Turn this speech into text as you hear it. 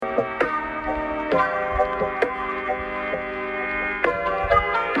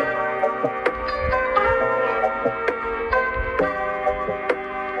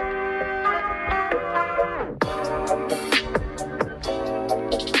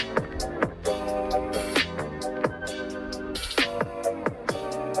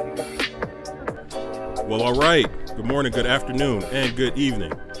Well, all right. Good morning, good afternoon, and good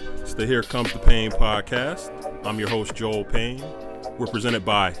evening. It's the Here Comes the Pain podcast. I'm your host, Joel Payne. We're presented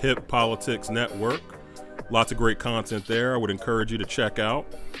by Hip Politics Network. Lots of great content there. I would encourage you to check out.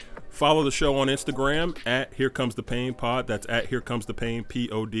 Follow the show on Instagram at Here Comes the Pain Pod. That's at Here Comes the Pain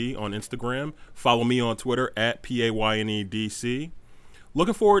POD on Instagram. Follow me on Twitter at PAYNEDC.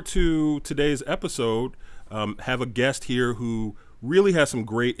 Looking forward to today's episode. Have a guest here who really has some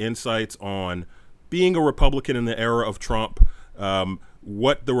great insights on being a Republican in the era of Trump,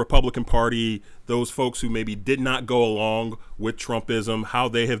 what the Republican Party, those folks who maybe did not go along with Trumpism, how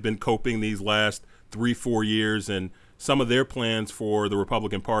they have been coping these last 3-4 years, and some of their plans for the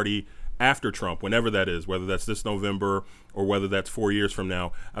Republican Party after Trump, whenever that is, whether that's this November or whether that's 4 years from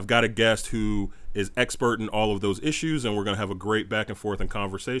now. I've got a guest who is expert in all of those issues, and we're going to have a great back and forth and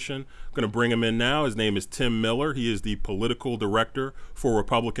conversation. I'm going to bring him in now. His name is Tim Miller. He is the political director for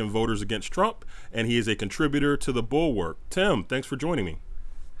Republican Voters Against Trump, and he is a contributor to The Bulwark. Tim, thanks for joining me.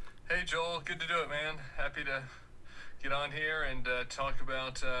 Hey, Joel. Good to do it, man. Happy to get on here and talk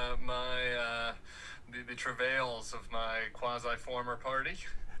about the travails of my quasi-former party.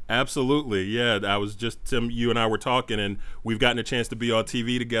 Absolutely. Yeah, Tim, you and I were talking, and we've gotten a chance to be on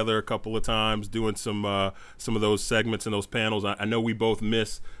TV together a couple of times doing some of those segments and those panels. I know we both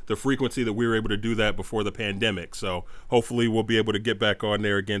miss the frequency that we were able to do that before the pandemic. So hopefully we'll be able to get back on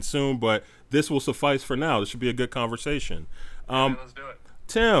there again soon, but this will suffice for now. This should be a good conversation. Let's do it.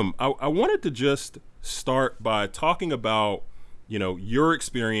 Tim, I wanted to just start by talking about, your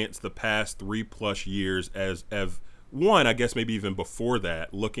experience the past 3+ years as one, I guess maybe even before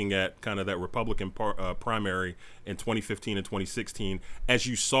that, looking at kind of that Republican primary in 2015 and 2016, as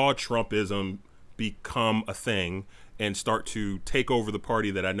you saw Trumpism become a thing and start to take over the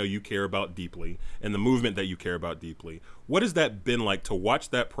party that I know you care about deeply and the movement that you care about deeply. What has that been like to watch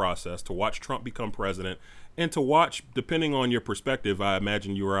that process, to watch Trump become president, and to watch, depending on your perspective, I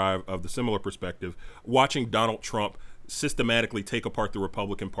imagine you are of the similar perspective, watching Donald Trump systematically take apart the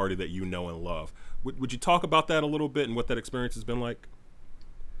Republican Party that you know and love? Would you talk about that a little bit and what that experience has been like?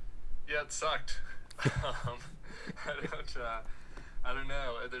 Yeah, it sucked. I don't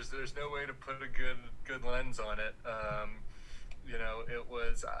know. There's no way to put a good lens on it. It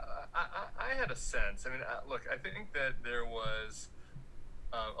was. I had a sense. Look, I think that there was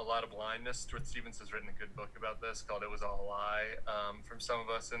a lot of blindness. Stuart Stevens has written a good book about this called "It Was All a Lie," from some of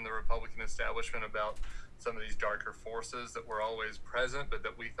us in the Republican establishment about some of these darker forces that were always present, but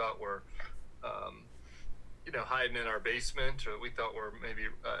that we thought were hiding in our basement, or we thought were maybe,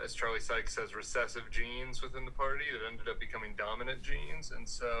 as Charlie Sykes says, recessive genes within the party that ended up becoming dominant genes. And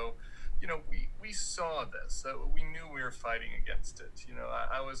so, we saw this. We knew we were fighting against it.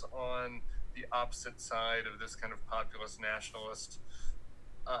 I was on the opposite side of this kind of populist nationalist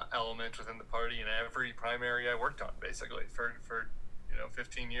element within the party in every primary I worked on, basically, for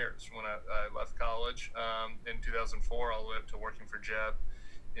 15 years. When I left college in 2004, all the way up to working for Jeb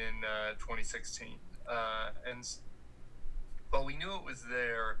in 2016. But we knew it was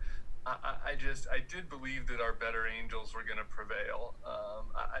there. I did believe that our better angels were going to prevail.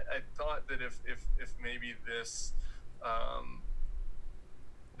 I thought that if maybe this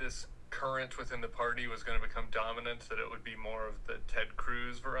current within the party was going to become dominant, that it would be more of the Ted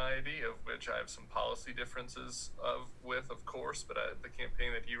Cruz variety, of which I have some policy differences with, of course. But the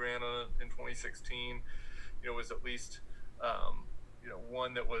campaign that he ran on in 2016, was at least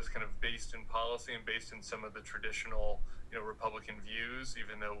one that was kind of based in policy and based in some of the traditional, Republican views,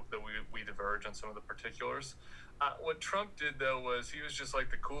 even though we diverge on some of the particulars. What Trump did, though, was he was just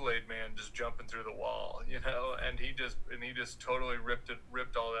like the Kool-Aid man, just jumping through the wall, and he just totally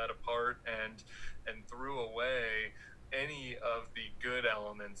ripped all that apart and threw away any of the good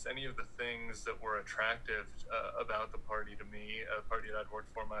elements, any of the things that were attractive about the party to me, a party that I'd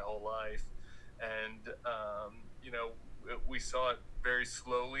worked for my whole life. And we saw it very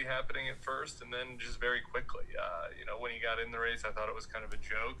slowly happening at first, and then just very quickly. When he got in the race, I thought it was kind of a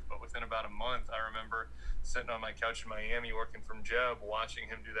joke, but within about a month, I remember sitting on my couch in Miami working from Jeb, watching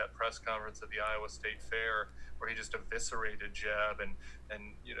him do that press conference at the Iowa State Fair, where he just eviscerated Jeb and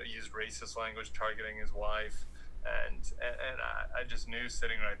used racist language targeting his wife. And I just knew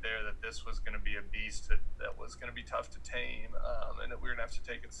sitting right there that this was going to be a beast that was going to be tough to tame, and that we were going to have to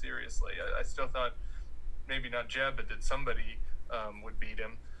take it seriously. I still thought maybe not Jeb, but that somebody would beat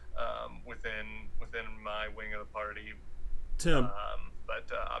him within my wing of the party. Tim,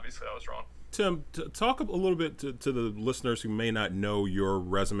 but obviously I was wrong. Tim, talk a little bit to the listeners who may not know your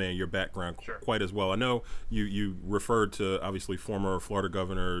resume and your background quite as well. I know you referred to, obviously, former Florida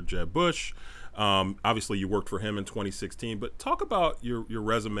Governor Jeb Bush. Obviously, you worked for him in 2016. But talk about your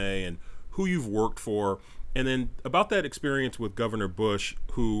resume and who you've worked for, and then about that experience with Governor Bush,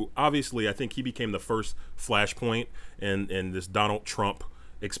 who obviously I think he became the first flashpoint in this Donald Trump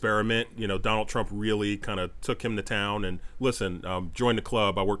experiment. You know, Donald Trump really kind of took him to town and listen, join the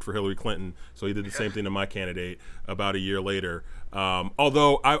club. I worked for Hillary Clinton, so he did the same thing to my candidate about a year later.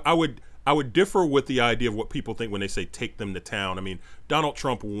 Although I would differ with the idea of what people think when they say take them to town. I mean, Donald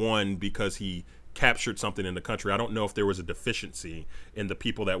Trump won because he captured something in the country. I don't know if there was a deficiency in the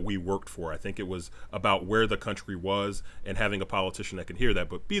people that we worked for. I think it was about where the country was and having a politician that can hear that.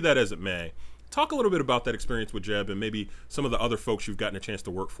 But be that as it may, talk a little bit about that experience with Jeb and maybe some of the other folks you've gotten a chance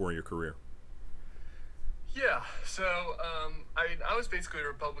to work for in your career. Yeah, so I was basically a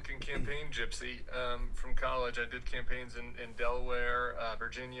Republican campaign gypsy from college. I did campaigns in Delaware,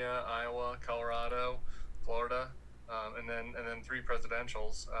 Virginia, Iowa, Colorado, Florida, and then three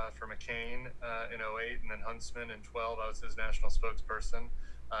presidentials for McCain in '08, and then Huntsman in '12. I was his national spokesperson.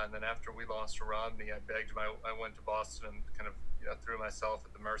 And then after we lost to Romney, I went to Boston and kind of threw myself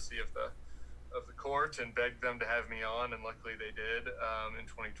at the mercy of the court and begged them to have me on, and luckily they did in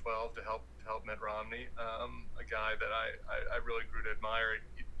 2012 to help Mitt Romney, a guy that I really grew to admire,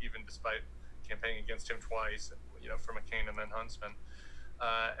 even despite campaigning against him twice, for McCain and then Huntsman,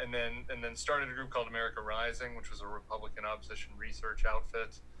 and then started a group called America Rising, which was a Republican opposition research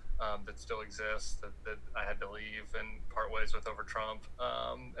outfit that still exists, that I had to leave and part ways with over Trump,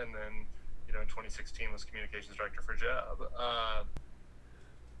 and then in 2016 was communications director for Jeb.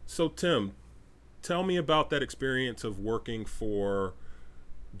 So Tim, tell me about that experience of working for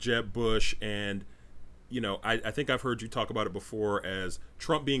Jeb Bush. And I think I've heard you talk about it before as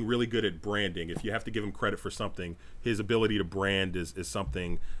Trump being really good at branding. If you have to give him credit for something, his ability to brand is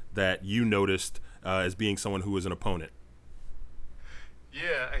something that you noticed as being someone who was an opponent.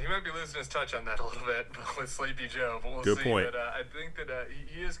 Yeah, he might be losing his touch on that a little bit with Sleepy Joe, but we'll Good see. point. But I think that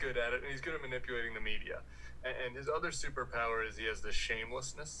he is good at it, and he's good at manipulating the media. And his other superpower is he has this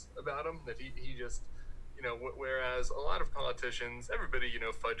shamelessness about him that he just, whereas a lot of politicians, everybody,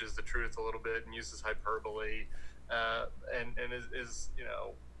 fudges the truth a little bit and uses hyperbole, and is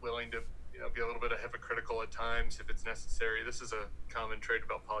willing to, be a little bit hypocritical at times if it's necessary. This is a common trait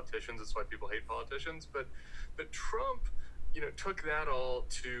about politicians. That's why people hate politicians. But Trump, took that all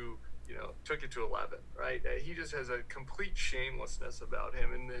to, took it to 11, right? He just has a complete shamelessness about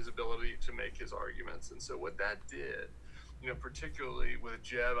him and his ability to make his arguments. And so what that did, particularly with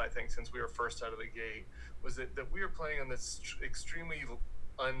Jeb, I think since we were first out of the gate, was that we were playing on this extremely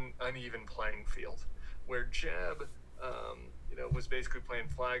uneven playing field, where Jeb, was basically playing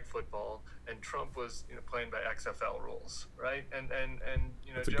flag football, and Trump was, playing by XFL rules, right? And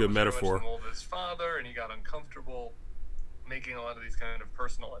That's a Jeb good was metaphor. very much the mold of his father, and he got uncomfortable making a lot of these kind of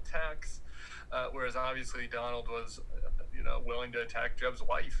personal attacks, whereas obviously Donald was, willing to attack Jeb's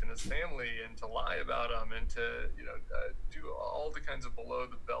wife and his family and to lie about him and to, do all the kinds of below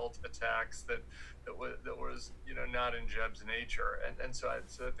the belt attacks that was, not in Jeb's nature. And so I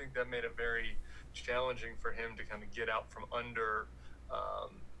think that made it very challenging for him to kind of get out from under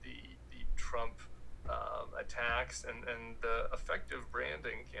the Trump attacks and the effective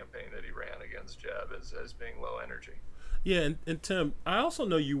branding campaign that he ran against Jeb as being low energy. Yeah, and Tim, I also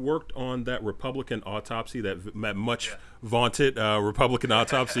know you worked on that Republican autopsy, that much vaunted Republican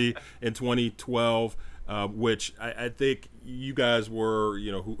autopsy in 2012, which I think you guys were,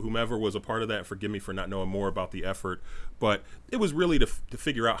 whomever was a part of that, forgive me for not knowing more about the effort, but it was really to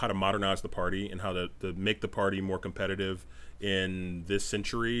figure out how to modernize the party and how to make the party more competitive in this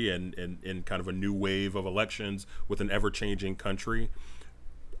century and in kind of a new wave of elections with an ever-changing country.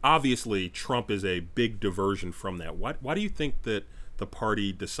 Obviously, Trump is a big diversion from that. Why do you think that the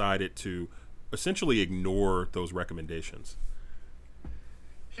party decided to essentially ignore those recommendations?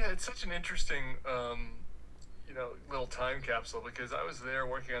 Yeah, it's such an interesting, little time capsule, because I was there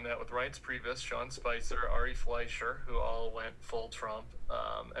working on that with Reince Priebus, Sean Spicer, Ari Fleischer, who all went full Trump,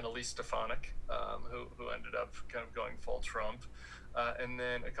 and Elise Stefanik, who ended up kind of going full Trump, and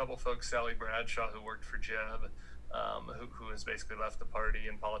then a couple folks, Sally Bradshaw, who worked for Jeb, who has basically left the party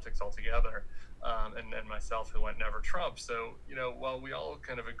and politics altogether, and then myself, who went never Trump. So, while we all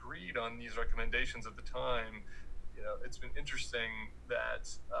kind of agreed on these recommendations at the time, it's been interesting that,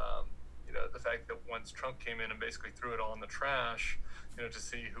 the fact that once Trump came in and basically threw it all in the trash, to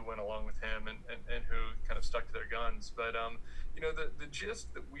see who went along with him and who kind of stuck to their guns. But, the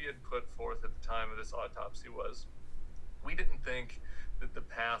gist that we had put forth at the time of this autopsy was we didn't think that the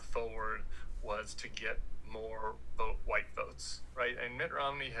path forward was to get more white votes, right? And Mitt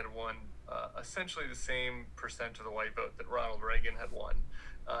Romney had won essentially the same percent of the white vote that Ronald Reagan had won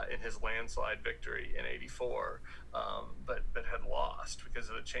in his landslide victory in '84, but had lost because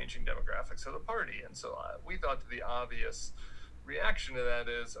of the changing demographics of the party. And so we thought that the obvious reaction to that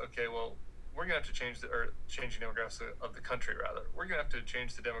is, okay, well, we're going to have to change changing demographics of the country, rather. We're going to have to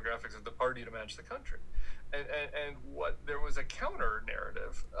change the demographics of the party to match the country. And what there was a counter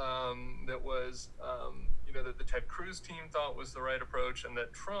narrative that was, that the Ted Cruz team thought was the right approach, and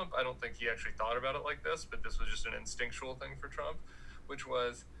that Trump, I don't think he actually thought about it like this, but this was just an instinctual thing for Trump, which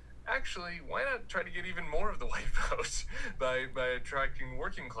was, actually, why not try to get even more of the white vote by attracting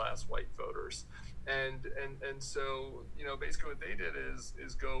working class white voters? And so, basically what they did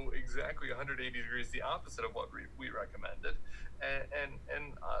is go exactly 180 degrees the opposite of what we recommended.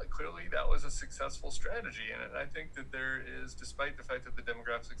 And clearly that was a successful strategy. And I think that there is, despite the fact that the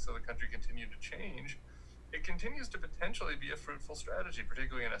demographics of the country continue to change, it continues to potentially be a fruitful strategy,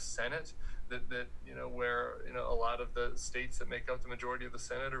 particularly in a Senate that where a lot of the states that make up the majority of the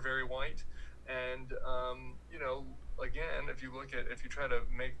Senate are very white. And again, if you try to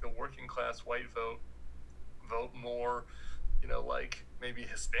make the working class white vote more, like maybe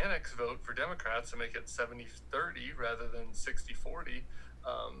Hispanics vote for Democrats and make it 70-30 rather than 60-40,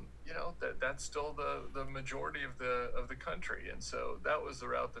 that's still the majority of the country. And so that was the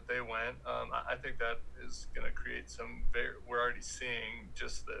route that they went. I think that is going to create we're already seeing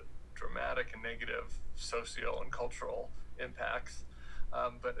just the dramatic and negative socio and cultural impacts.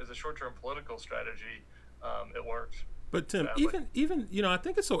 But as a short-term political strategy, it worked. But Tim, even I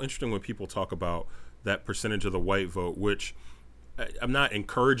think it's so interesting when people talk about that percentage of the white vote, which I'm not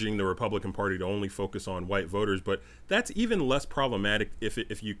encouraging the Republican Party to only focus on white voters, but that's even less problematic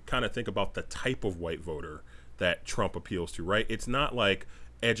if you kind of think about the type of white voter that Trump appeals to, right? It's not like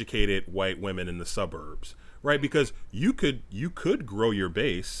educated white women in the suburbs, right? Because you could grow your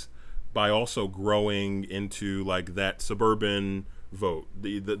base by also growing into like that suburban vote,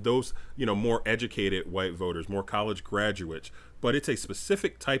 those more educated white voters, more college graduates, but it's a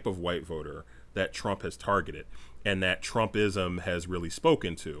specific type of white voter that Trump has targeted and that Trumpism has really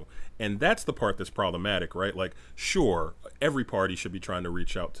spoken to. And that's the part that's problematic, right? Like, sure, every party should be trying to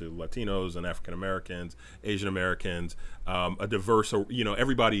reach out to Latinos and African Americans, Asian Americans, a diverse,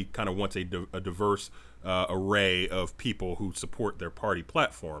 everybody kind of wants a diverse array of people who support their party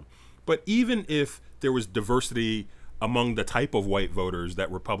platform. But even if there was diversity among the type of white voters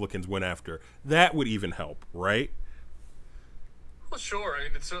that Republicans went after, that would even help, right? Well, sure. I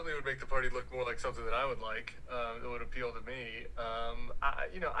mean, it certainly would make the party look more like something that I would like. That would appeal to me.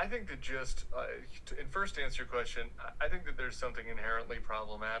 I think that first to answer your question, I think that there's something inherently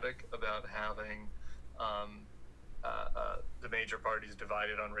problematic about having the major parties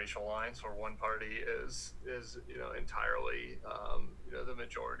divided on racial lines, where one party is entirely the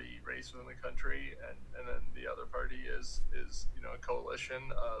majority race within the country, and then the other party is a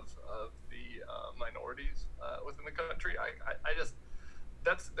coalition of the minorities within the country. I just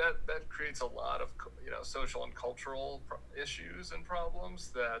that creates a lot of social and cultural issues and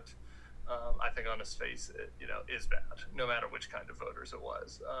problems that I think on its face is bad, no matter which kind of voters it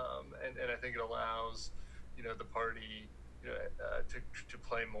was, and I think it allows the party to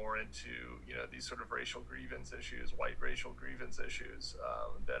play more into these sort of racial grievance issues, white racial grievance issues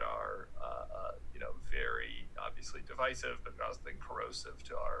that are very obviously divisive, but also corrosive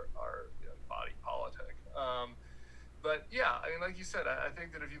to our body politic. But yeah, I mean, like you said, I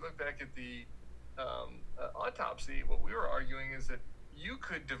think that if you look back at the autopsy, what we were arguing is that you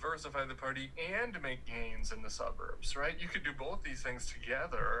could diversify the party and make gains in the suburbs, right? You could do both these things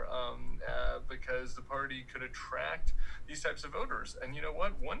together because the party could attract these types of voters. And you know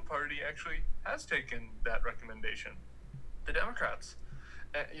what? One party actually has taken that recommendation, the Democrats.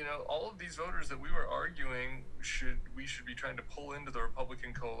 All of these voters that we were arguing we should be trying to pull into the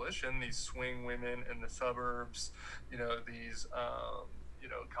Republican coalition, these swing women in the suburbs, these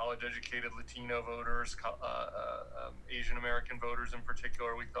college-educated Latino voters, Asian American voters in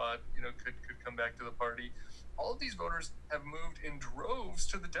particular, we thought, could come back to the party. All of these voters have moved in droves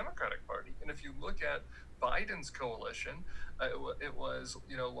to the Democratic Party. And if you look at Biden's coalition, it was,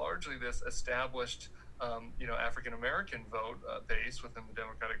 largely this established, African American vote base within the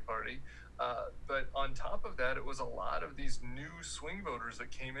Democratic Party. But on top of that, it was a lot of these new swing voters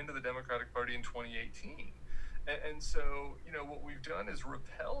that came into the Democratic Party in 2018. And so, what we've done is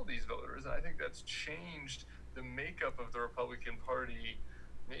repel these voters. And I think that's changed the makeup of the Republican Party,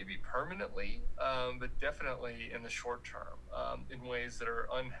 maybe permanently, but definitely in the short term, in ways that are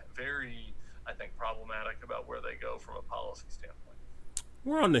very, I think, problematic about where they go from a policy standpoint.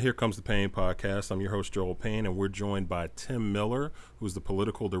 We're on the Here Comes the Pain podcast. I'm your host, Joel Payne, and we're joined by Tim Miller, who's the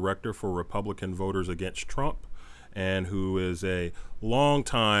political director for Republican Voters Against Trump. and who is a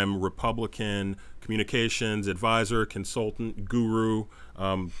longtime Republican communications advisor, consultant, guru.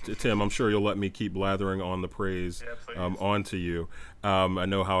 Tim, I'm sure you'll let me keep blathering on the praise onto you. I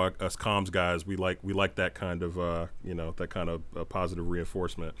know how us comms guys we like that kind of positive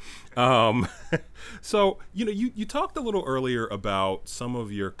reinforcement. So you talked a little earlier about some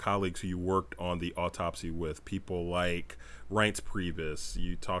of your colleagues who you worked on the autopsy with, people like Reince Priebus.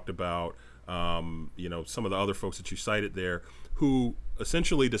 You talked about some of the other folks that you cited there who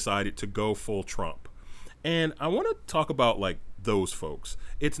essentially decided to go full Trump. And I want to talk about like those folks.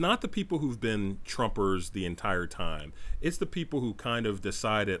 It's not the people who've been Trumpers the entire time. It's the people who kind of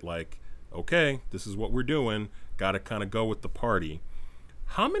decided like, okay, this is what we're doing. Got to kind of go with the party.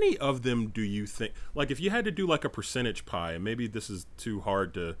 How many of them do you think, like if you had to do like a percentage pie, and maybe this is too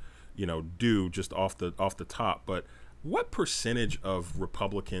hard to, do just off the top, but what percentage of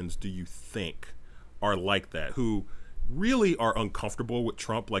Republicans do you think are like that, who really are uncomfortable with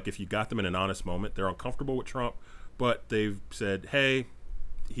Trump? Like if you got them in an honest moment, they're uncomfortable with Trump, but they've said, hey,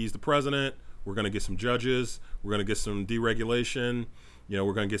 he's the president. We're going to get some judges. We're going to get some deregulation.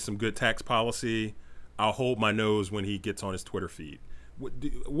 We're going to get some good tax policy. I'll hold my nose when he gets on his Twitter feed.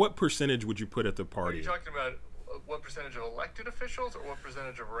 What percentage would you put at the party? Are you talking about what percentage of elected officials or what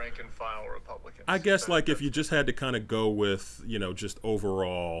percentage of rank and file Republicans? I guess like if you just had to kind of go with, just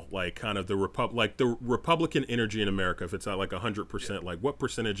overall, like kind of the Republican energy in America, if it's not like 100%, like what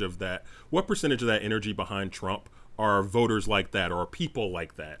percentage of that energy behind Trump are voters like that or people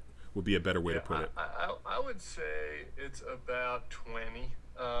like that would be a better way to put it. I would say it's about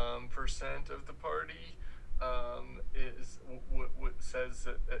 20% of the party is what says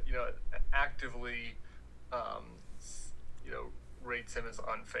that, actively rates him as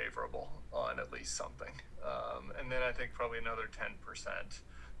unfavorable on at least something. And then I think probably another 10%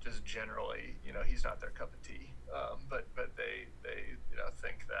 just generally, he's not their cup of tea. But they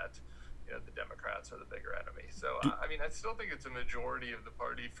think that, the Democrats are the bigger enemy. So, I still think it's a majority of the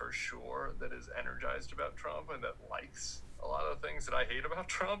party for sure that is energized about Trump and that likes a lot of the things that I hate about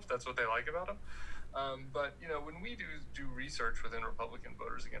Trump. That's what they like about him. But when we do research within Republican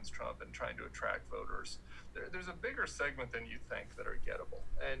voters against Trump and trying to attract voters, there's a bigger segment than you think that are gettable.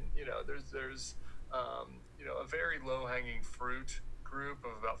 And there's a very low-hanging fruit group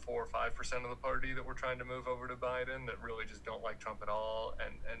of about 4 or 5% of the party that we're trying to move over to Biden that really just don't like Trump at all,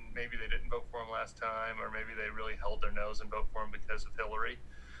 and maybe they didn't vote for him last time, or maybe they really held their nose and vote for him because of Hillary.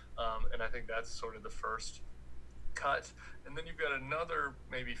 And I think that's sort of the first cut. And then you've got another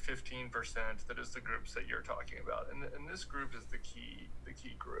maybe 15% that is the groups that you're talking about, and this group is the key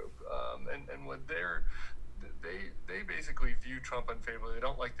group. And what they basically view Trump unfavorably. They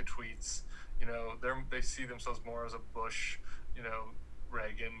don't like the tweets. They see themselves more as a Bush,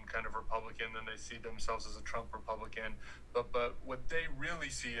 Reagan kind of Republican than they see themselves as a Trump Republican. But what they really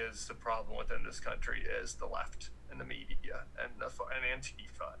see as the problem within this country is the left and the media and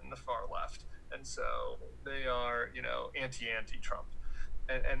Antifa and the far left. And so they are, anti-Trump.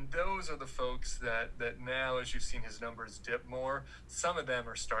 And those are the folks that now, as you've seen his numbers dip more, some of them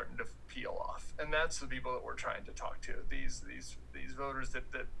are starting to peel off. And that's the people that we're trying to talk to. These voters that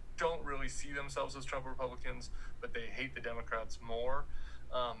don't really see themselves as Trump Republicans, but they hate the Democrats more.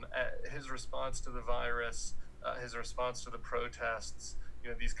 His response to the virus, his response to the protests,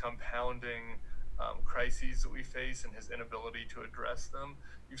 these compounding crises that we face and his inability to address them,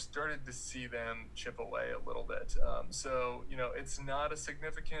 you've started to see them chip away a little bit. So, it's not a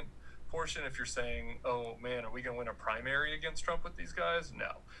significant portion if you're saying, oh man, are we going to win a primary against Trump with these guys?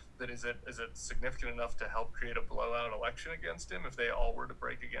 No. But is it significant enough to help create a blowout election against him if they all were to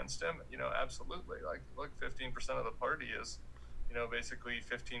break against him? Absolutely. Like, look, 15% of the party is, basically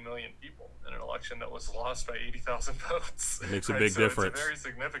 15 million people in an election that was lost by 80,000 votes. It makes a big difference. It's a very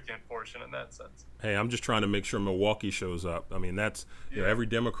significant portion in that sense. Hey, I'm just trying to make sure Milwaukee shows up. I mean, that's every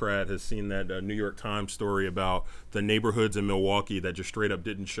Democrat has seen that New York Times story about the neighborhoods in Milwaukee that just straight up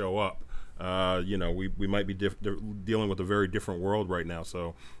didn't show up. We might be dealing with a very different world right now.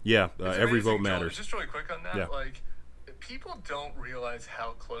 So, every vote matters. Just really quick on that, yeah. People don't realize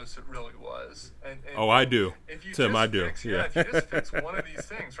how close it really was. And I do. Tim, I do. If you just fix one of these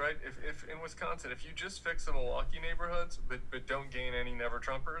things, right? If in Wisconsin, if you just fix the Milwaukee neighborhoods, but don't gain any Never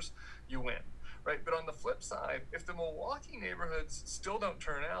Trumpers, you win. Right, but on the flip side, if the Milwaukee neighborhoods still don't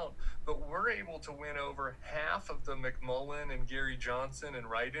turn out, but we're able to win over half of the McMullen and Gary Johnson and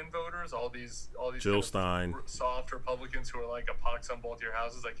write-in voters, all these Jill Stein, soft Republicans who are like a pox on both your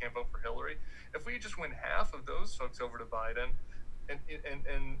houses, I can't vote for Hillary. If we just win half of those folks over to Biden, and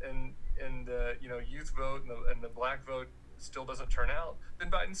youth vote and the black vote still doesn't turn out, then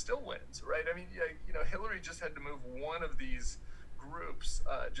Biden still wins, right? I mean, Hillary just had to move one of these groups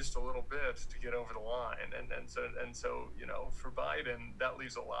just a little bit to get over the line, and so for Biden, that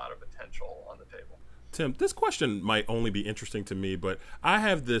leaves a lot of potential on the table. Tim, this question might only be interesting to me, but I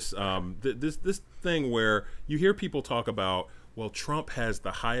have this this thing where you hear people talk about, well, Trump has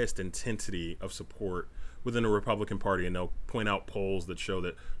the highest intensity of support within the Republican Party, and they'll point out polls that show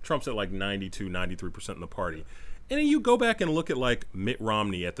that Trump's at like 92, 93% in the party. And then you go back and look at like Mitt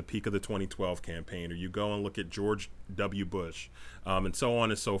Romney at the peak of the 2012 campaign, or you go and look at George W. Bush, and so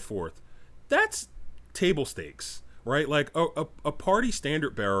on and so forth. That's table stakes, right? Like a party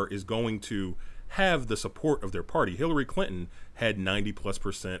standard bearer is going to have the support of their party. Hillary Clinton had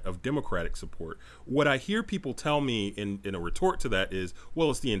 90+% of Democratic support. What I hear people tell me in a retort to that is,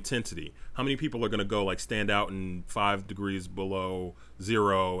 well, it's the intensity. How many people are going to go like stand out in 5 degrees below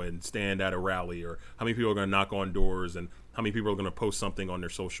zero and stand at a rally, or how many people are going to knock on doors, and how many people are going to post something on their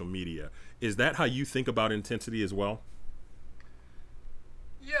social media? Is that how you think about intensity as well?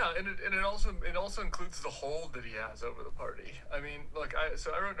 Yeah, and it also includes the hold that he has over the party. I mean, look, I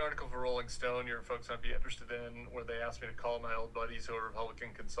wrote an article for Rolling Stone, your folks might be interested in, where they asked me to call my old buddies who are Republican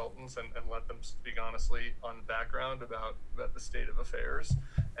consultants and let them speak honestly on the background about the state of affairs,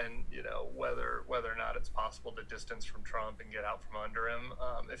 and whether or not it's possible to distance from Trump and get out from under him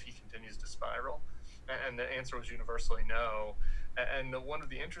if he continues to spiral. And the answer was universally no. And one of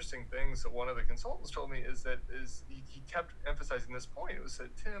the interesting things that one of the consultants told me is he kept emphasizing this point. It was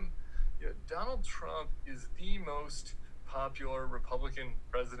that, Tim, Donald Trump is the most popular Republican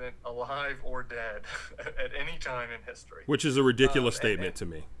president alive or dead at any time in history. Which is a ridiculous statement to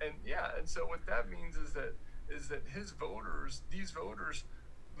me. And so what that means is that these voters,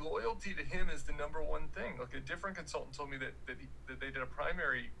 loyalty to him is the number one thing. Like, a different consultant told me that they did a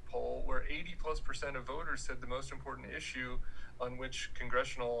primary poll where 80+% of voters said the most important issue on which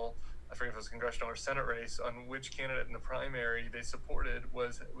congressional, I forget if it was congressional or Senate race, on which candidate in the primary they supported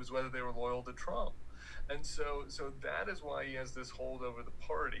was whether they were loyal to Trump. And so that is why he has this hold over the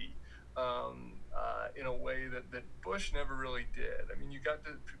party in a way that Bush never really did. I mean,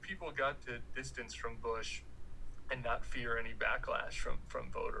 people got to distance from Bush and not fear any backlash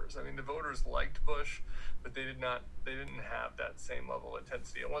from voters. I mean, the voters liked Bush, but they didn't have that same level of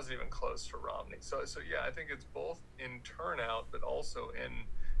intensity. It wasn't even close for Romney. So yeah, I think it's both in turnout, but also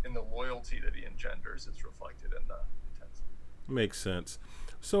in the loyalty that he engenders is reflected in the intensity. Makes sense.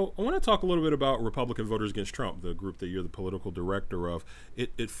 So I want to talk a little bit about Republican Voters Against Trump, the group that you're the political director of.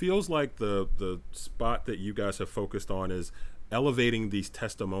 It feels like the spot that you guys have focused on is elevating these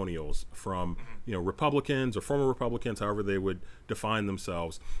testimonials from Republicans or former Republicans, however they would define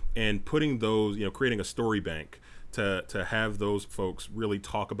themselves, and putting those, creating a story bank to have those folks really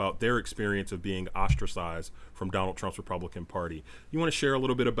talk about their experience of being ostracized from Donald Trump's Republican Party. You want to share a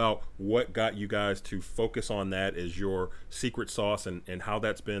little bit about what got you guys to focus on that as your secret sauce, and how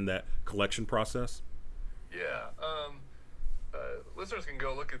that's been that collection process? Yeah. Listeners can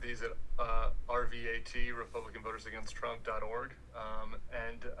go look at these at RVAT, Republican Voters Against Trump.org,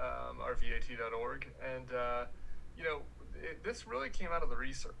 and RVAT.org. And, this really came out of the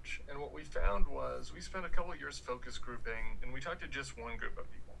research. And what we found was we spent a couple of years focus grouping, and we talked to just one group of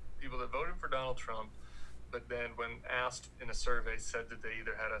people that voted for Donald Trump, but then when asked in a survey said that they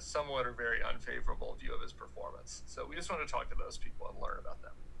either had a somewhat or very unfavorable view of his performance. So we just wanted to talk to those people and learn about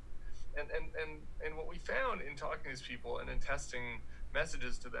them. And what we found in talking to these people and in testing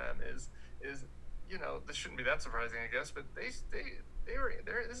messages to them is this shouldn't be that surprising, I guess, but this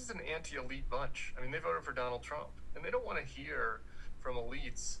is an anti-elite bunch. I mean, they voted for Donald Trump, and they don't want to hear from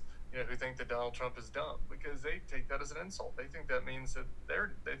elites, who think that Donald Trump is dumb, because they take that as an insult. They think that means that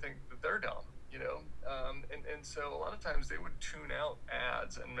they think that they're dumb, and so a lot of times they would tune out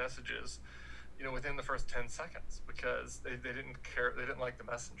ads and messages within the first 10 seconds because they didn't care, they didn't like the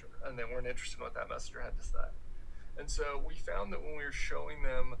messenger, and they weren't interested in what that messenger had to say. And so we found that when we were showing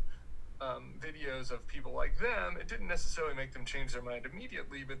them videos of people like them, it didn't necessarily make them change their mind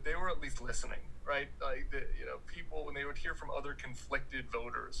immediately, but they were at least listening, right? Like, people, when they would hear from other conflicted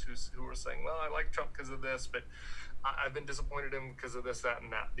voters who were saying, well, I like Trump because of this, but I've been disappointed in him because of this, that,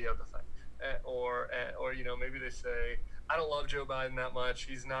 and that, the other thing. Or maybe they say, I don't love Joe Biden that much.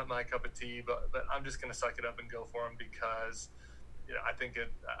 He's not my cup of tea, but I'm just going to suck it up and go for him because, I think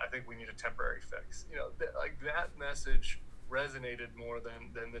we need a temporary fix. That message resonated more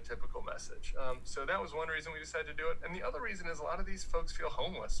than the typical message. So that was one reason we decided to do it. And the other reason is a lot of these folks feel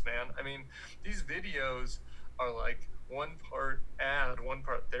homeless, man. I mean, these videos are like one part ad, one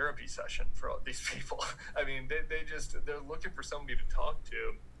part therapy session for all these people. I mean, they're looking for somebody to talk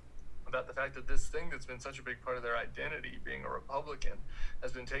to about the fact that this thing that's been such a big part of their identity, being a Republican,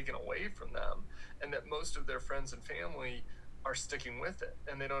 has been taken away from them, and that most of their friends and family are sticking with it,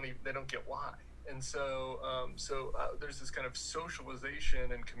 and they don't get why. And so there's this kind of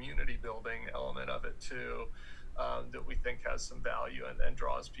socialization and community building element of it too, that we think has some value and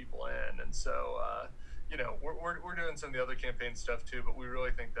draws people in. And so we're doing some of the other campaign stuff too, but we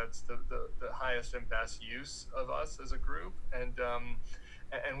really think that's the highest and best use of us as a group.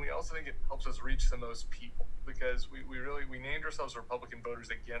 And we also think it helps us reach the most people, because we named ourselves Republican Voters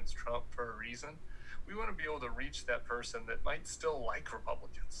Against Trump for a reason. We want to be able to reach that person that might still like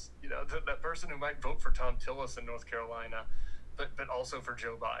Republicans, that person who might vote for Tom Tillis in North Carolina, but also for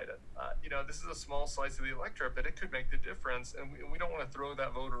Joe Biden. This is a small slice of the electorate, but it could make the difference, and we don't want to throw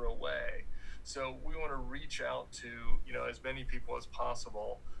that voter away. So we want to reach out to as many people as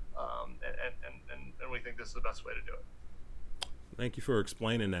possible, and we think this is the best way to do it. Thank you for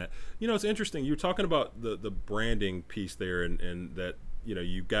explaining that. It's interesting. You were talking about the branding piece there, and that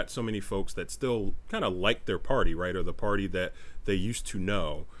you've got so many folks that still kind of like their party, right, or the party that they used to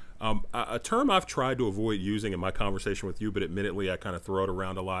know. A term I've tried to avoid using in my conversation with you, but admittedly I kind of throw it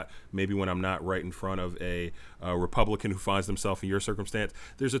around a lot, maybe when I'm not right in front of a Republican who finds themselves in your circumstance.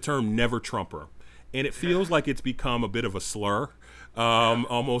 There's a term, never Trumper. And it feels like it's become a bit of a slur,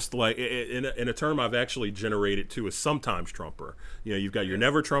 almost like in a term I've actually generated too is sometimes Trumper. You've got your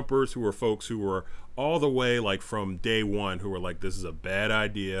never Trumpers, who are folks who were all the way like from day one, who are like, this is a bad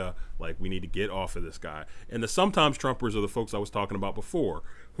idea, like we need to get off of this guy. And the sometimes Trumpers are the folks I was talking about before,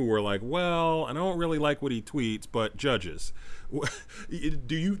 who were like, well, I don't really like what he tweets, but judges.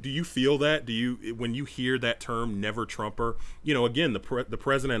 Do you feel that? When you hear that term, never Trumper, again, the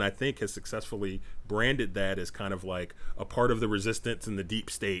president, I think, has successfully branded that as kind of like a part of the resistance in the deep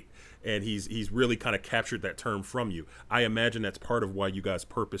state, and he's really kind of captured that term from you. I imagine that's part of why you guys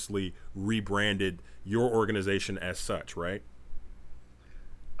purposely rebranded your organization as such, right?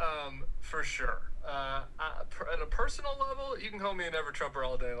 For sure. At a personal level, you can call me a never Trumper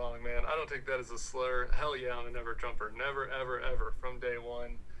all day long, man. I don't take that as a slur. Hell yeah, I'm a never Trumper. Never, ever, ever from day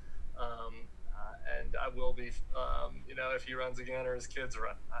one. And I will be, if he runs again or his kids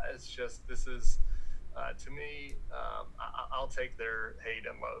run. It's just, this is, to me, I'll take their hate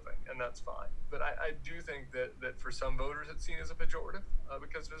and loathing, and that's fine. But I do think that for some voters it's seen as a pejorative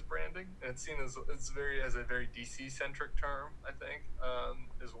because of his branding, and it's seen as a very DC-centric term, I think,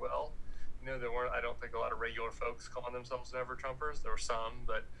 as well. I don't think a lot of regular folks calling themselves never Trumpers. There were some,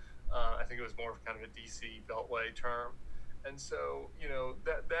 but I think it was more of kind of a DC Beltway term. And so,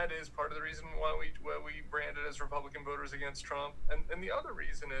 that is part of the reason why we branded as Republican Voters Against Trump. And the other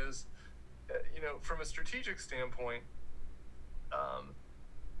reason is, from a strategic standpoint,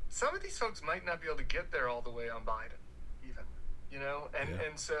 some of these folks might not be able to get there all the way on Biden, even,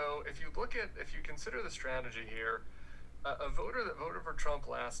 and so if you consider the strategy here, a voter that voted for Trump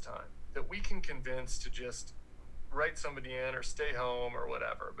last time, that we can convince to just write somebody in or stay home or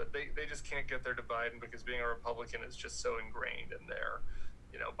whatever, but they just can't get there to Biden because being a Republican is just so ingrained in their,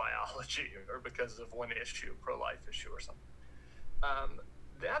 biology, or because of one issue, pro-life issue or something.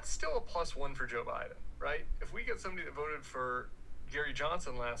 That's still a +1 for Joe Biden, right? If we get somebody that voted for Gary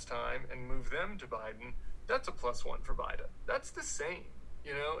Johnson last time and move them to Biden, that's a +1 for Biden. That's the same,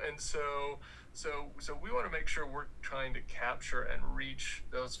 and so we want to make sure we're trying to capture and reach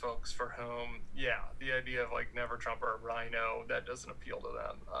those folks for whom, the idea of like never Trump or Rhino, that doesn't appeal to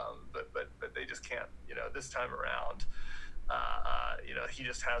them. But they just can't, this time around, he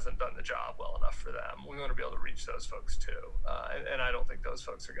just hasn't done the job well enough for them. We want to be able to reach those folks too. And I don't think those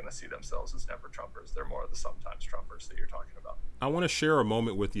folks are going to see themselves as never Trumpers. They're more of the sometimes Trumpers that you're talking about. I want to share a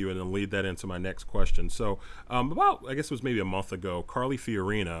moment with you and then lead that into my next question. So about, I guess it was maybe a month ago, Carly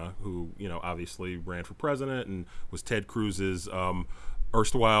Fiorina, who, obviously ran for president and was Ted Cruz's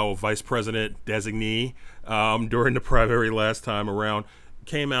erstwhile vice president designee during the primary last time around,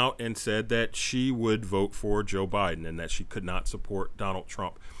 came out and said that she would vote for Joe Biden and that she could not support Donald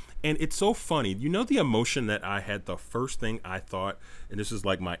Trump. And it's so funny. The emotion that I had, the first thing I thought, and this is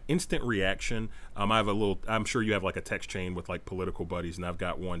like my instant reaction. I'm sure you have like a text chain with like political buddies, and I've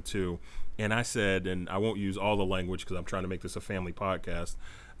got one too. And I said, and I won't use all the language because I'm trying to make this a family podcast.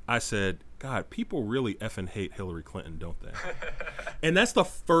 I said, God, people really effing hate Hillary Clinton, don't they? And that's the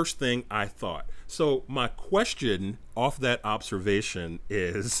first thing I thought. So my question off that observation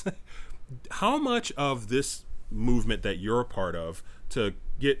is, how much of this movement that you're a part of to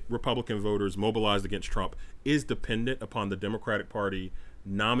get Republican voters mobilized against Trump is dependent upon the Democratic Party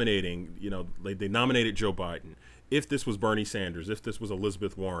nominating, they nominated Joe Biden. If this was Bernie Sanders, if this was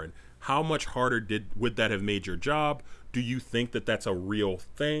Elizabeth Warren, how much harder would that have made your job? Do you think that that's a real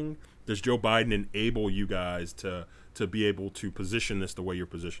thing? does Joe Biden enable you guys to be able to position this the way you're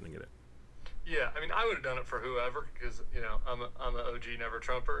positioning it? Yeah, I mean, I would have done it for whoever because I'm an OG never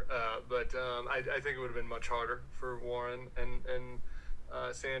Trumper, but I think it would have been much harder for Warren and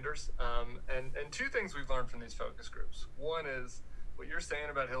Sanders. And two things we've learned from these focus groups. One is what you're saying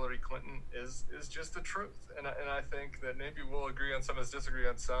about Hillary Clinton is just the truth, and I think that maybe we'll agree on some, as disagree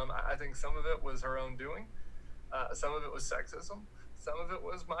on some. I think some of it was her own doing, some of it was sexism. Some of it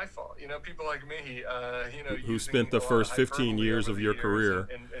was my fault. People like me, Who using spent the a lot of first 15 hyperbole years over of the your years career.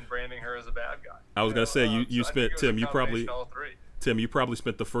 and branding her as a bad guy. I was gonna say you So I think spent it was Tim. a You probably combination of all three. Tim, you probably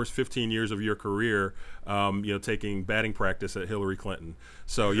spent the first 15 years of your career, taking batting practice at Hillary Clinton.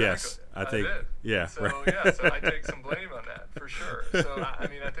 So Exactly. yes, I think did. yeah. So right. yeah, so I take some blame on that for sure. So I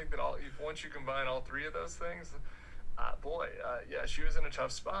mean, I think that once you combine all three of those things, yeah, she was in a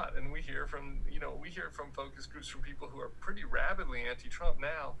tough spot, and we hear from focus groups from people who are pretty rabidly anti-Trump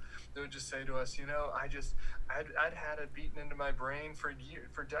now. They would just say to us, I'd had it beaten into my brain for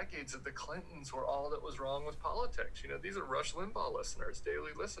decades that the Clintons were all that was wrong with politics. These are Rush Limbaugh listeners,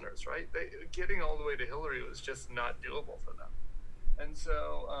 daily listeners, right? Getting all the way to Hillary was just not doable for them, and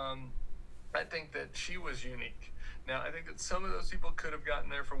so I think that she was unique. Now, I think that some of those people could have gotten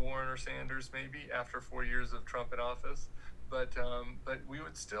there for Warren or Sanders, maybe after 4 years of Trump in office. But we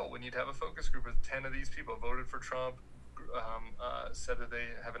would still, when you'd have a focus group of 10 of these people voted for Trump, said that they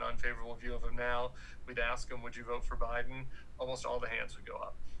have an unfavorable view of him now, we'd ask them, would you vote for Biden? Almost all the hands would go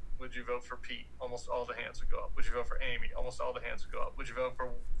up. Would you vote for Pete? Almost all the hands would go up. Would you vote for Amy? Almost all the hands would go up. Would you vote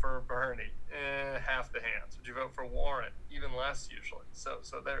for Bernie? Half the hands. Would you vote for Warren? Even less usually. So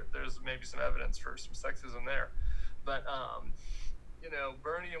there's maybe some evidence for some sexism there. But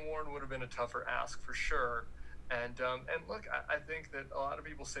Bernie and Warren would have been a tougher ask for sure. And look, I think that a lot of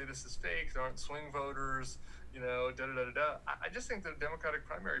people say this is fake. There aren't swing voters. I just think the Democratic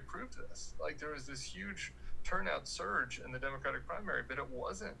primary proved this. Like, there was this huge turnout surge in the Democratic primary, but it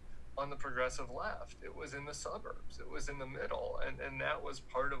wasn't on the progressive left. It was in the suburbs. It was in the middle. And that was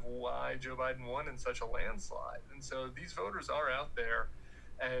part of why Joe Biden won in such a landslide. And so these voters are out there.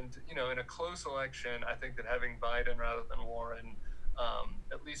 And, in a close election, I think that having Biden rather than Warren,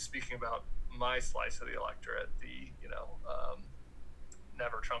 at least speaking about my slice of the electorate, the,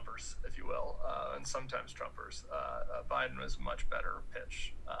 never Trumpers, if you will, and sometimes Trumpers, Biden was much better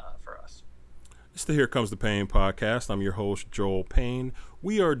pitch for us. It's the Here Comes the Pain podcast. I'm your host, Joel Payne.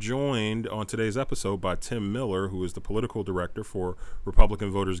 We are joined on today's episode by Tim Miller, who is the political director for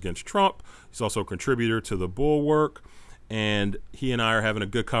Republican Voters Against Trump. He's also a contributor to The Bulwark, and he and I are having a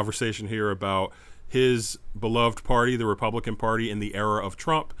good conversation here about his beloved party, the Republican Party, in the era of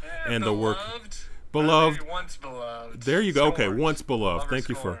Trump, and the work. Beloved. Once beloved. There you go. Scorned. Okay, once beloved. Lover Thank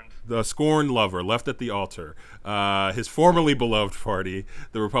you scorned. for the scorned lover left at the altar. His formerly beloved party,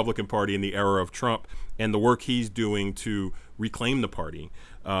 the Republican Party, in the era of Trump, and the work he's doing to reclaim the party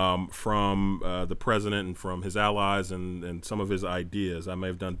from the president and from his allies and some of his ideas. I may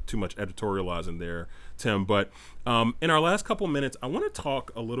have done too much editorializing there, Tim, but in our last couple minutes, I want to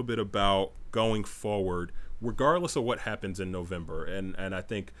talk a little bit about going forward, regardless of what happens in November. And I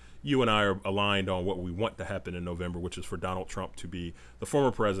think you and I are aligned on what we want to happen in November, which is for Donald Trump to be the former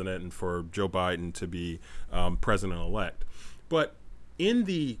president and for Joe Biden to be president-elect. But in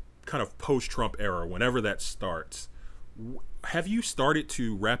the kind of post-Trump era, whenever that starts, have you started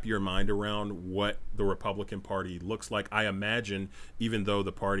to wrap your mind around what the Republican Party looks like? I imagine, even though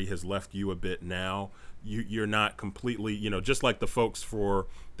the party has left you a bit now, you're not completely, just like the folks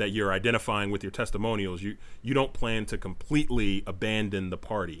that you're identifying with your testimonials, you don't plan to completely abandon the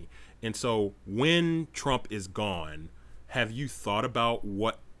party. And so when Trump is gone, have you thought about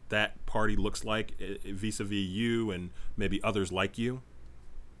what that party looks like vis-a-vis you and maybe others like you?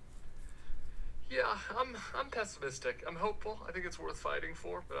 Yeah, I'm pessimistic. I'm hopeful. I think it's worth fighting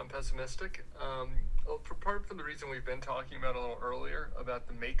for, but I'm pessimistic. Apart from the reason we've been talking about a little earlier about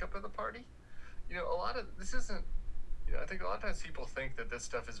the makeup of the party, a lot of this isn't. I think a lot of times people think that this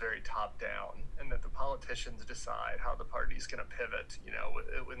stuff is very top down, and that the politicians decide how the party's going to pivot.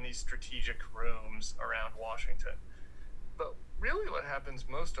 In these strategic rooms around Washington. But really, what happens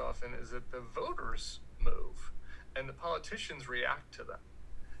most often is that the voters move, and the politicians react to them.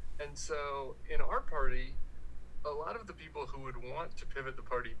 And so in our party, a lot of the people who would want to pivot the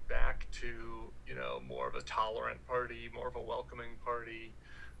party back to, more of a tolerant party, more of a welcoming party,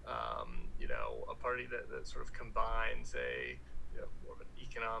 a party that sort of combines more of an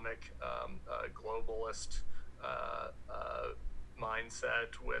economic, globalist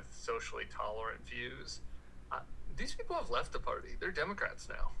mindset with socially tolerant views. These people have left the party. They're Democrats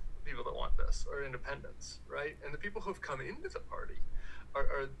now. people that want this are independents, right? And the people who have come into the party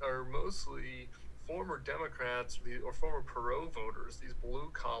are mostly former Democrats or former Perot voters, these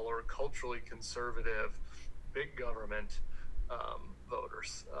blue-collar, culturally conservative, big government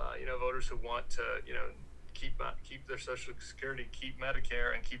voters, voters who want to, keep their Social Security, keep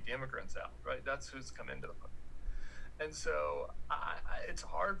Medicare, and keep the immigrants out, right? That's who's come into the party. And so it's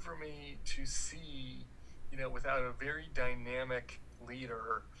hard for me to see, without a very dynamic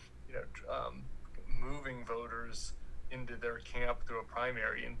leader, moving voters into their camp through a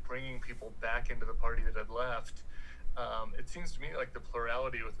primary and bringing people back into the party that had left. It seems to me like the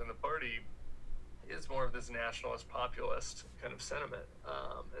plurality within the party is more of this nationalist populist kind of sentiment.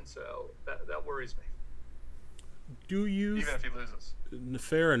 And so that worries me. Do you, even if he loses?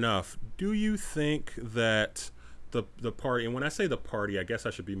 Fair enough. Do you think that the party, and when I say the party, I guess I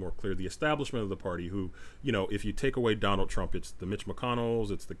should be more clear, the establishment of the party, who, if you take away Donald Trump, it's the Mitch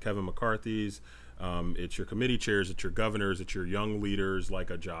McConnells, it's the Kevin McCarthys, it's your committee chairs, it's your governors, it's your young leaders like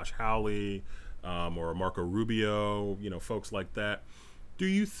a Josh Hawley or a Marco Rubio, folks like that. Do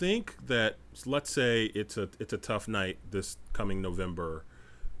you think that, let's say it's a tough night this coming November,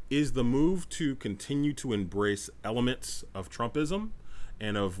 is the move to continue to embrace elements of Trumpism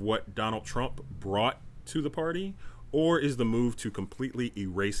and of what Donald Trump brought to the party, or is the move to completely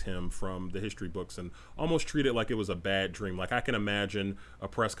erase him from the history books and almost treat it like it was a bad dream? Like, I can imagine a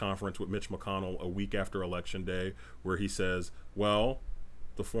press conference with Mitch McConnell a week after Election Day where he says, well,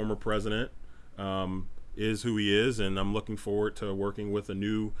 the former president is who he is, and I'm looking forward to working with a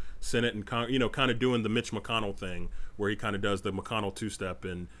new Senate and kind of doing the Mitch McConnell thing where he kind of does the McConnell two-step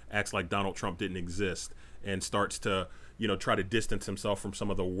and acts like Donald Trump didn't exist and starts to try to distance himself from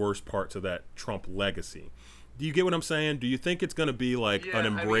some of the worst parts of that Trump legacy. Do you get what I'm saying? Do you think it's going to be like an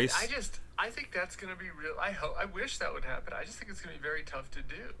embrace? I think that's going to be real. I wish that would happen. I just think it's going to be very tough to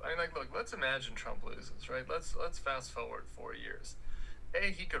do. Look, let's imagine Trump loses, right? Let's fast forward 4 years.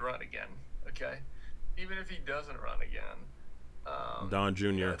 He could run again, okay? Even if he doesn't run again, Don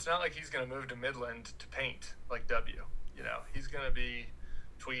Jr. It's not like he's going to move to Midland to paint like W. He's going to be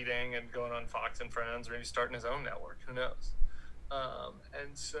tweeting and going on Fox and Friends, or maybe starting his own network. Who knows?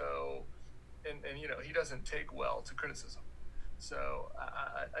 And so, and he doesn't take well to criticism. So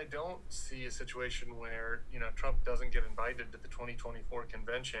I don't see a situation where Trump doesn't get invited to the 2024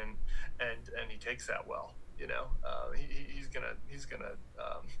 convention, and he takes that well. He's gonna.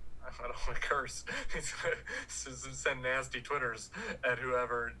 I don't want to curse. He's going to send nasty Twitters at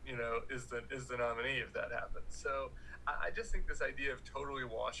whoever is the nominee if that happens. So I just think this idea of totally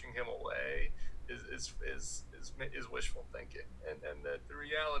washing him away is wishful thinking, and that the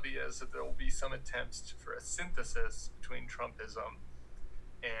reality is that there will be some attempts for a synthesis between Trumpism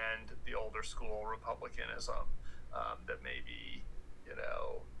and the older school Republicanism that maybe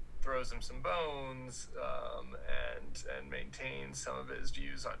throws him some bones and maintains some of his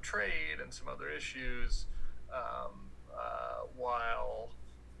views on trade and some other issues, while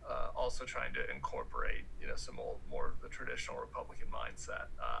also trying to incorporate some more of the traditional Republican mindset.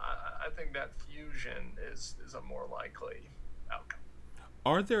 I think that fusion is a more likely outcome.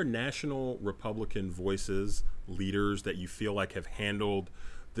 Are there national Republican voices, leaders that you feel like have handled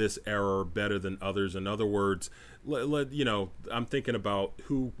this error better than others? In other words, I'm thinking about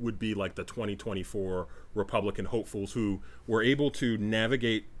who would be like the 2024 Republican hopefuls who were able to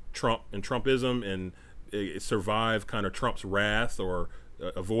navigate Trump and Trumpism and survive kind of Trump's wrath or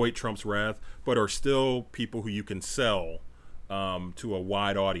avoid Trump's wrath, but are still people who you can sell to a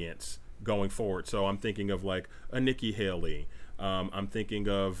wide audience going forward. So I'm thinking of like a Nikki Haley. I'm thinking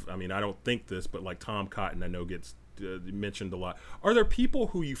of, I don't think this, but like Tom Cotton, I know gets mentioned a lot. Are there people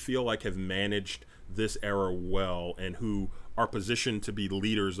who you feel like have managed this era well and who are positioned to be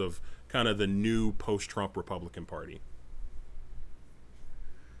leaders of kind of the new post-Trump Republican Party?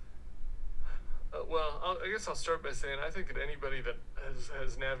 Well, I guess I'll start by saying I think that anybody that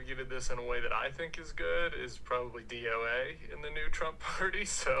has navigated this in a way that I think is good is probably DOA in the new Trump party.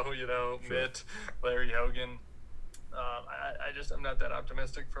 So, sure. Mitt, Larry Hogan. I'm not that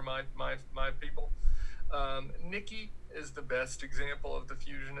optimistic for my people. Nikki is the best example of the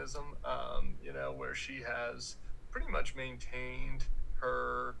fusionism, where she has pretty much maintained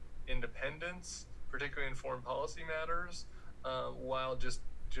her independence, particularly in foreign policy matters, while just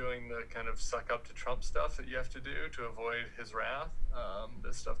doing the kind of suck up to Trump stuff that you have to do to avoid his wrath.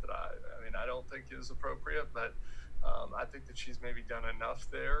 This stuff that I don't think is appropriate, but I think that she's maybe done enough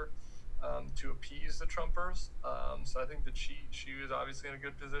there to appease the Trumpers. So I think that she is obviously in a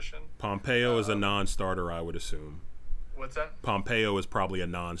good position. Pompeo is a non-starter, I would assume. What's that? Pompeo is probably a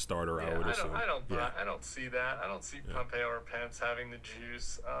non-starter, I would assume. I don't see that. I don't see Pompeo or Pence having the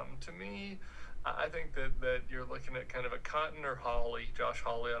juice. To me, I think that you're looking at kind of a Cotton or Hawley, Josh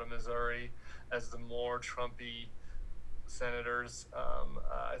Hawley out of Missouri, as the more Trumpy senators.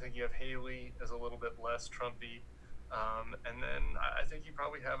 I think you have Haley as a little bit less Trumpy. And then I think you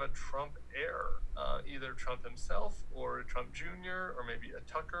probably have a Trump heir, either Trump himself or Trump Jr. or maybe a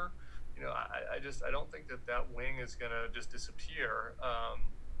Tucker. I don't think that wing is going to just disappear.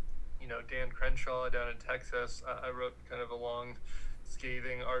 Dan Crenshaw down in Texas, I wrote kind of a long,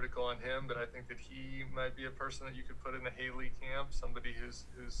 scathing article on him, but I think that he might be a person that you could put in the Haley camp, somebody who's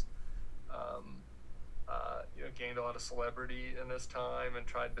gained a lot of celebrity in this time and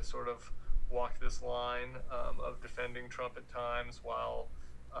tried to sort of walk this line of defending Trump at times while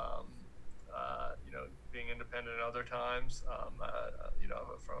being independent at other times.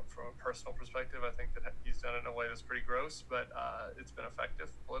 From a personal perspective, I think that he's done it in a way that's pretty gross, but it's been effective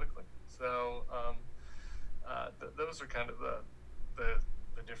politically. So those are kind of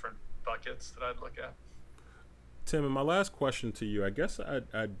the different buckets that I'd look at. Tim, and my last question to you, I guess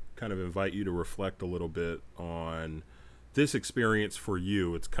I'd kind of invite you to reflect a little bit on this experience for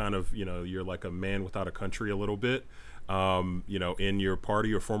you. It's kind of, you're like a man without a country a little bit, in your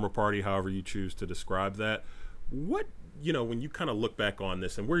party or former party, however you choose to describe that. What, when you kind of look back on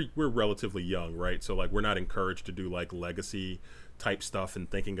this, and we're relatively young, right? So like we're not encouraged to do like legacy type stuff and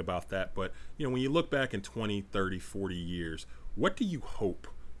thinking about that. But, when you look back in 20, 30, 40 years, what do you hope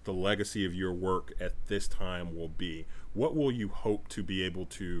the legacy of your work at this time will be? What will you hope to be able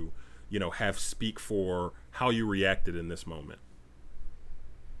to, have speak for how you reacted in this moment?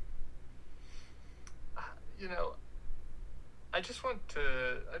 I just want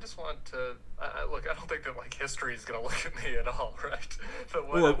to look, I don't think that like history is going to look at me at all, right? But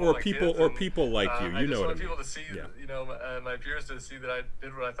or people like you, I just want what people to see, my peers to see that I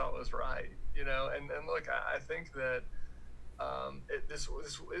did what I thought was right, and look, I think that this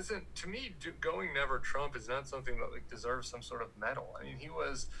isn't, to me, going never Trump is not something that like deserves some sort of medal. I mean, he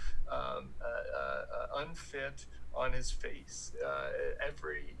was unfit on his face.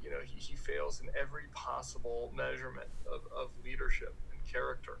 He fails in every possible measurement of leadership and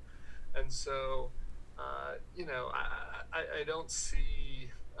character. And so, I don't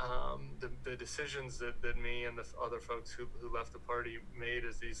see the decisions that me and the other folks who left the party made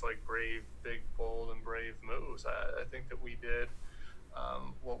as these like brave, big, bold, and brave moves. I think that we did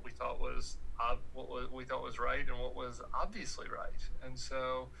what we thought was right and what was obviously right. And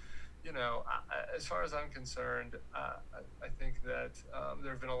so, as far as I'm concerned, I think that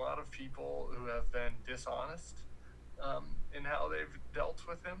there have been a lot of people who have been dishonest in how they've dealt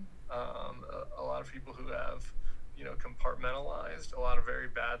with him. A lot of people who have compartmentalized a lot of very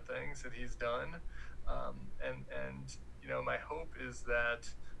bad things that he's done. My hope is that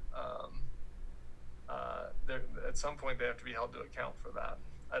at some point they have to be held to account for that.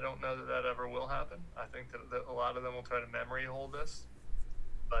 I don't know that ever will happen. I think that a lot of them will try to memory hold this,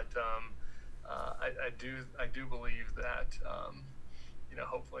 but I do believe that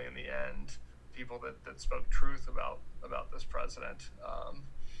hopefully in the end, people that spoke truth about this president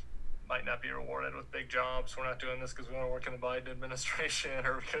might not be rewarded with big jobs. We're not doing this because we want to work in the Biden administration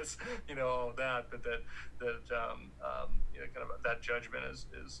or because all of that, but that kind of that judgment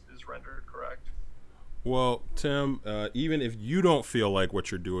is rendered correct. Well, Tim, even if you don't feel like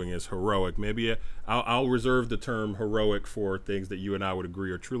what you're doing is heroic, maybe I'll reserve the term heroic for things that you and I would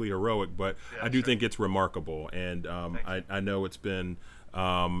agree are truly heroic, but I do think it's remarkable. And I know it's been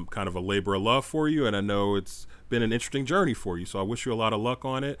kind of a labor of love for you, and I know it's been an interesting journey for you. So I wish you a lot of luck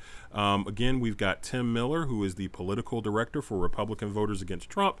on it. Again, we've got Tim Miller, who is the political director for Republican Voters Against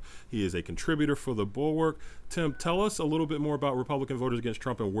Trump. He is a contributor for The Bulwark. Tim, tell us a little bit more about Republican Voters Against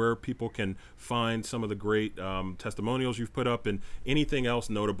Trump and where people can find some of the great testimonials you've put up and anything else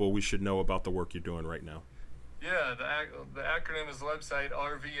notable we should know about the work you're doing right now. Yeah, the acronym is the website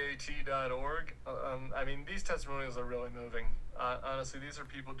rvat.org. These testimonials are really moving. Honestly, these are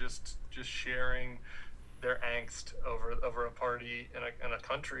people just sharing their angst over a party in a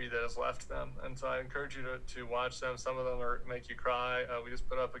country that has left them. And so I encourage you to watch them. Some of them make you cry. We just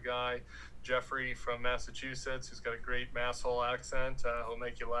put up a guy, Jeffrey from Massachusetts, who's got a great Masshole accent. He'll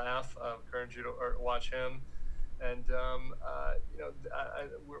make you laugh. I encourage you to watch him. And,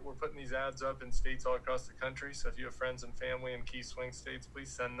 we're putting these ads up in states all across the country. So if you have friends and family in key swing states,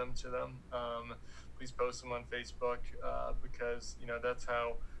 please send them to them. Please post them on Facebook because, that's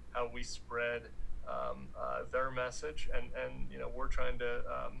how we spread their message. And we're trying to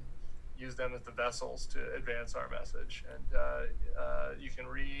use them as the vessels to advance our message. And you can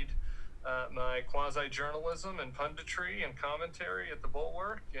read my quasi-journalism and punditry and commentary at the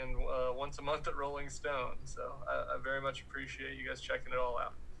Bulwark, and once a month at Rolling Stone. So I very much appreciate you guys checking it all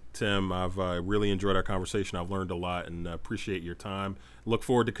out. Tim, I've really enjoyed our conversation. I've learned a lot and appreciate your time. Look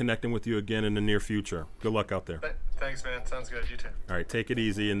forward to connecting with you again in the near future. Good luck out there. Thanks, man. Sounds good. You too. All right, take it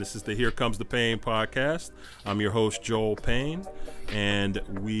easy. And this is the Here Comes the Pain podcast. I'm your host, Joel Payne, and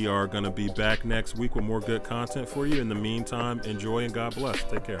we are going to be back next week with more good content for you. In the meantime, enjoy and God bless.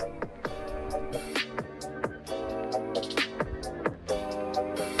 Take care.